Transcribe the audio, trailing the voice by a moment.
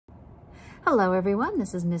Hello everyone,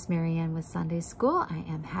 this is Miss Marianne with Sunday School. I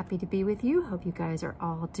am happy to be with you. Hope you guys are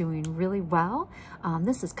all doing really well.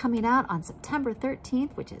 This is coming out on September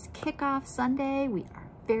 13th, which is Kickoff Sunday. We are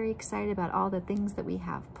very excited about all the things that we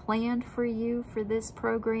have planned for you for this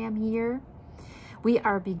program year. We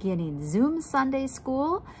are beginning Zoom Sunday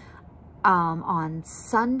School on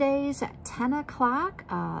Sundays at 10 o'clock.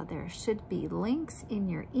 There should be links in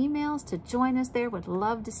your emails to join us there. Would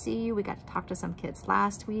love to see you. We got to talk to some kids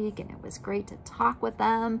last week and it was great to talk with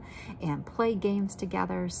them and play games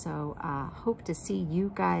together. So hope to see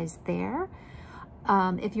you guys there.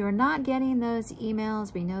 If you're not getting those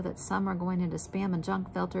emails, we know that some are going into spam and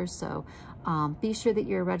junk filters, so be sure that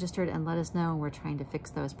you're registered and let us know. We're trying to fix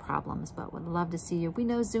those problems, but would love to see you. We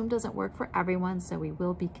know Zoom doesn't work for everyone, so we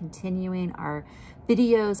will be continuing our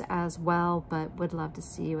videos as well, but would love to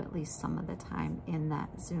see you at least some of the time in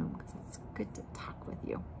that Zoom because it's good to talk with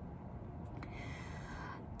you.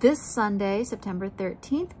 This Sunday, September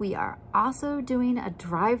 13th, we are also doing a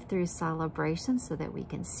drive-through celebration so that we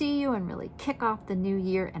can see you and really kick off the new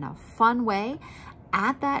year in a fun way.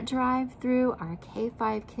 At that drive-through, our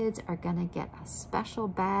K-5 kids are going to get a special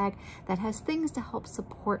bag that has things to help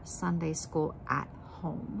support Sunday school at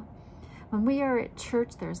home. When we are at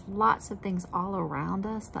church, there's lots of things all around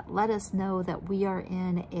us that let us know that we are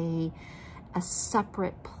in a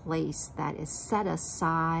separate place that is set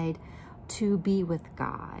aside to be with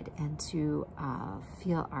God and to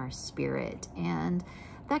feel our spirit. And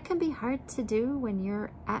that can be hard to do when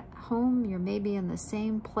you're at home. You're maybe in the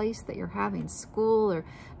same place that you're having school or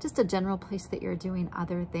just a general place that you're doing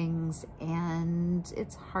other things, and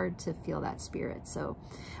it's hard to feel that spirit. So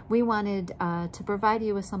we wanted to provide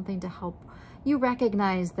you with something to help you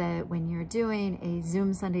recognize that when you're doing a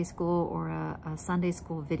Zoom Sunday School or a Sunday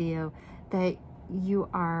School video, that you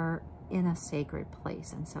are in a sacred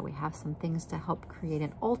place. And so we have some things to help create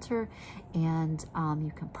an altar, and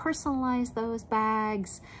you can personalize those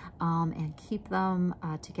bags and keep them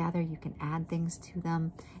together. You can add things to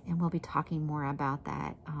them, and we'll be talking more about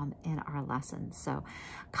that in our lessons. So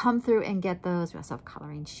come through and get those. We also have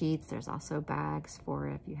coloring sheets. There's also bags for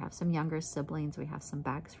if you have some younger siblings. We have some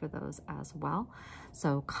bags for those as well.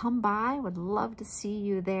 So come by. Would love to see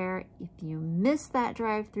you there. If you miss that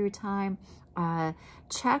drive-through time,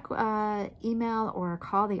 check email or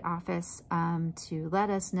call the office to let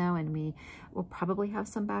us know, and we will probably have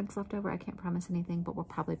some bags left over. I can't promise anything, but we'll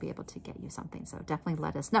probably be able to get you something, so definitely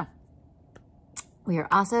let us know. We are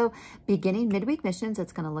also beginning midweek missions.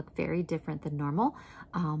 It's going to look very different than normal,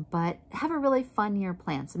 but have a really fun year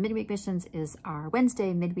planned. So midweek missions is our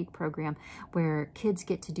Wednesday midweek program where kids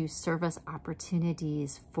get to do service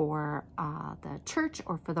opportunities for the church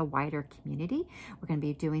or for the wider community. We're going to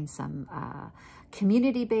be doing some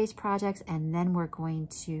community-based projects, and then we're going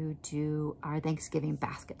to do our Thanksgiving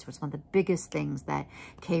baskets, which is one of the biggest things that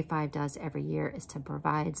K-5 does every year, is to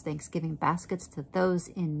provide Thanksgiving baskets to those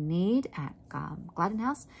in need at Gladden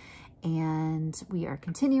House. And we are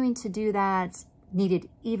continuing to do that, needed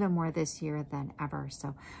even more this year than ever.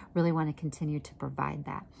 So really want to continue to provide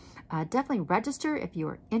that. Definitely register if you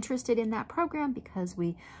are interested in that program, because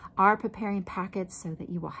we are preparing packets so that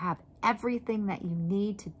you will have everything that you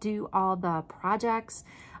need to do all the projects.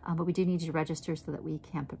 But we do need you to register so that we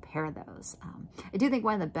can prepare those. I do think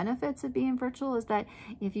one of the benefits of being virtual is that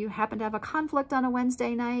if you happen to have a conflict on a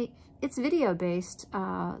Wednesday night, it's video based,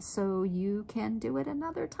 so you can do it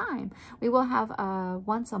another time. We will have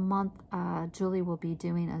once a month, Julie will be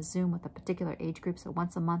doing a Zoom with a particular age group, so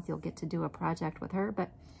once a month you'll get to do a project with her. But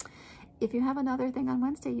if you have another thing on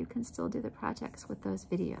Wednesday, you can still do the projects with those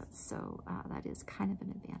videos. So that is kind of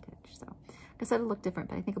an advantage. So like I said, it'll look different,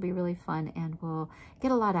 but I think it'll be really fun, and we'll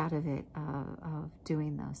get a lot out of it, of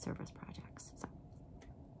doing those service projects. So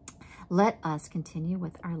let us continue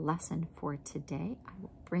with our lesson for today. I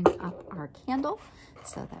will bring up our candle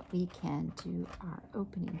so that we can do our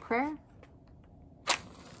opening prayer.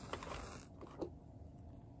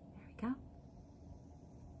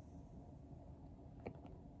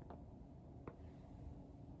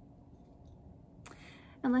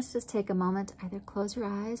 And let's just take a moment to either close your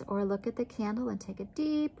eyes or look at the candle and take a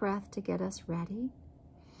deep breath to get us ready.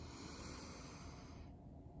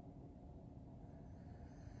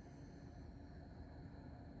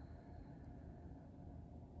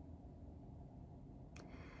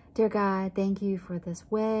 Dear God, thank you for this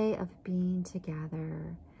way of being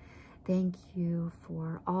together. Thank you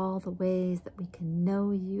for all the ways that we can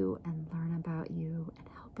know you and learn about you, and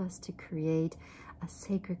help us to create a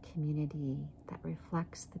sacred community that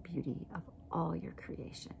reflects the beauty of all your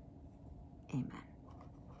creation. Amen.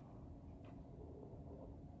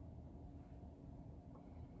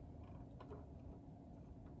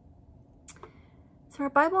 So our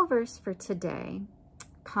Bible verse for today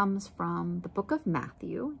comes from the book of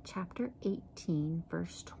Matthew, chapter 18,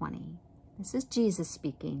 verse 20. This is Jesus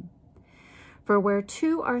speaking. For where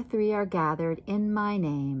 2 or 3 are gathered in my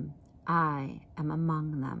name, I am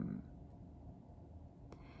among them.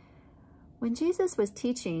 When Jesus was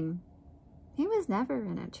teaching, he was never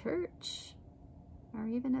in a church or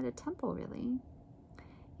even at a temple, really.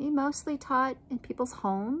 He mostly taught in people's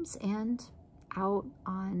homes and out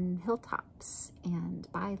on hilltops and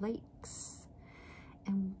by lakes.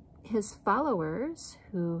 And his followers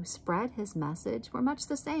who spread his message were much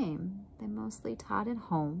the same. They mostly taught in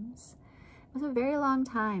homes. It was a very long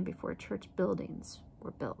time before church buildings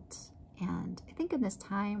were built. And I think in this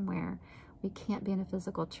time where we can't be in a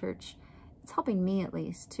physical church, it's helping me at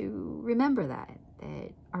least to remember that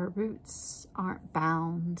our roots aren't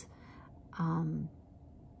bound,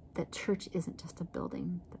 that church isn't just a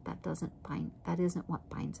building, that isn't what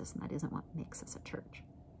binds us, and that isn't what makes us a church.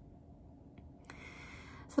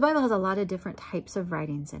 So the Bible has a lot of different types of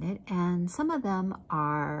writings in it, and some of them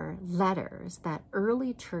are letters that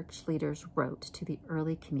early church leaders wrote to the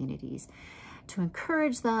early communities to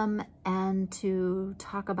encourage them and to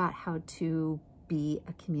talk about how to be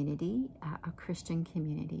a community, a Christian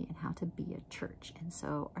community, and how to be a church. And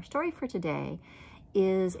so our story for today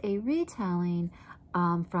is a retelling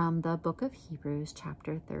from the book of Hebrews,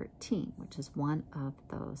 chapter 13, which is one of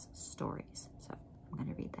those stories. So I'm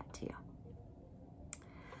going to read that to you.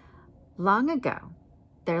 Long ago,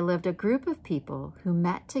 there lived a group of people who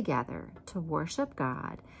met together to worship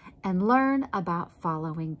God and learn about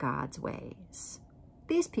following God's ways.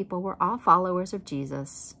 These people were all followers of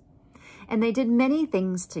Jesus, and they did many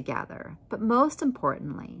things together, but most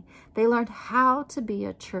importantly, they learned how to be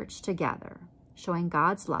a church together, showing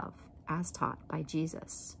God's love as taught by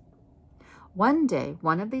Jesus. One day,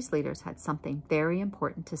 one of these leaders had something very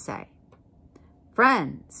important to say.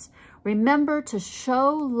 Friends, remember to show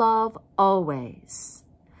love always.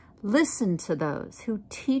 Listen to those who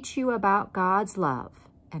teach you about God's love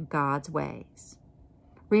and God's ways.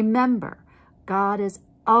 Remember, God is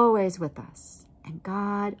always with us, and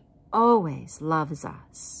God always loves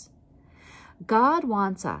us. God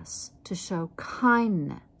wants us to show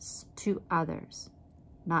kindness to others,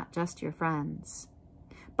 not just your friends,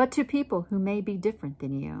 but to people who may be different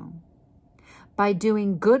than you. By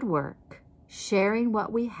doing good work, sharing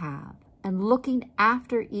what we have, and looking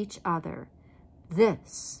after each other,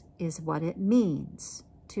 this is what it means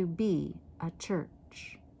to be a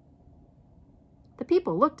church. The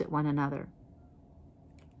people looked at one another.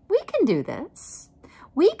 We can do this.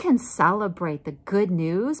 We can celebrate the good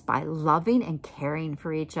news by loving and caring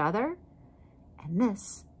for each other. And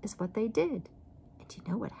this is what they did. And do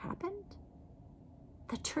you know what happened?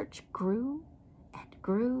 The church grew and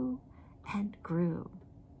grew and grew.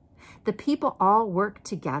 The people all worked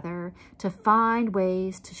together to find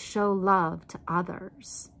ways to show love to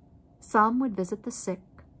others. Some would visit the sick.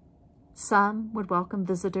 Some would welcome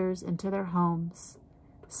visitors into their homes.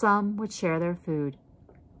 Some would share their food.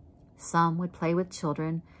 Some would play with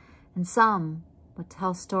children, and some would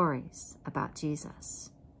tell stories about Jesus.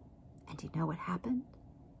 And do you know what happened?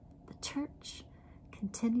 The church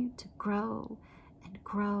continued to grow and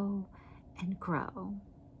grow and grow.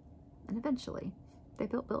 And eventually, they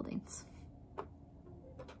built buildings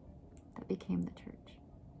that became the church.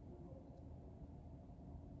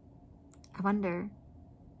 I wonder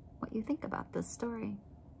what you think about this story.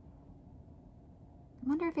 I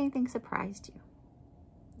wonder if anything surprised you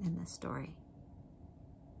in this story.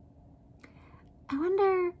 I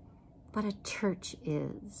wonder what a church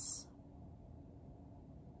is.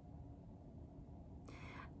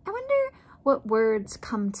 I wonder what words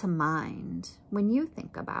come to mind when you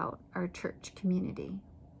think about our church community.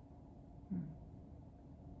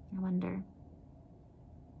 I wonder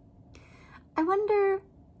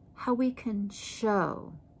how we can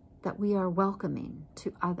show that we are welcoming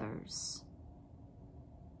to others.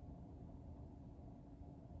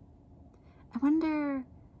 I wonder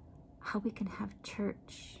how we can have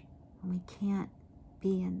church when we can't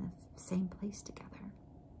be in the same place together.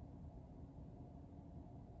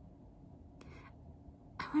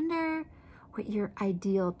 I wonder what your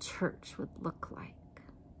ideal church would look like.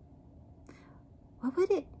 What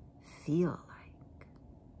would it feel like?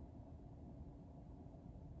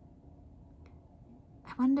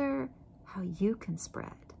 I wonder how you can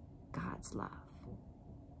spread God's love.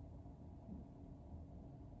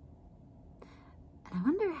 And I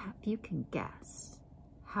wonder if you can guess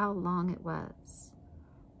how long it was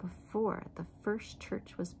before the first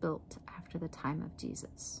church was built after the time of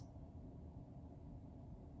Jesus.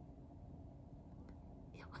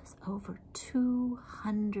 It was over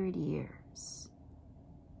 200 years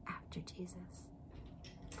after Jesus,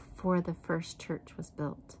 before the first church was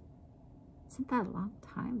built. Isn't that a long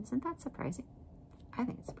time? Isn't that surprising? I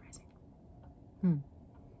think it's surprising.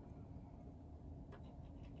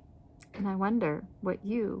 And I wonder what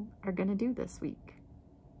you are going to do this week.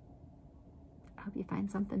 I hope you find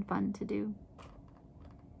something fun to do.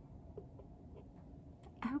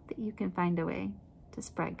 I hope that you can find a way to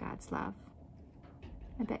spread God's love.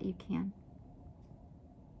 I bet you can.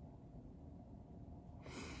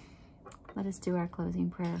 Let us do our closing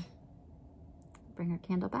prayer. Bring our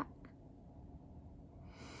candle back.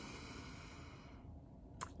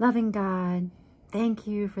 Loving God, thank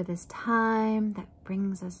you for this time that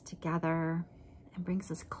brings us together and brings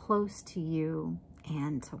us close to you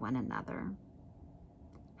and to one another.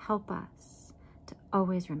 Help us to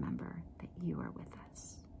always remember that you are with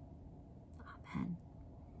us. Amen.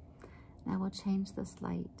 And I will change this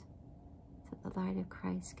light so the light of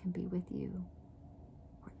Christ can be with you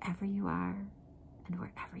wherever you are and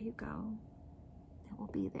wherever you go. It will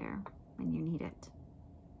be there when you need it.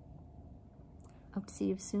 Hope to see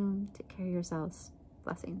you soon. Take care of yourselves.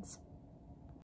 Blessings.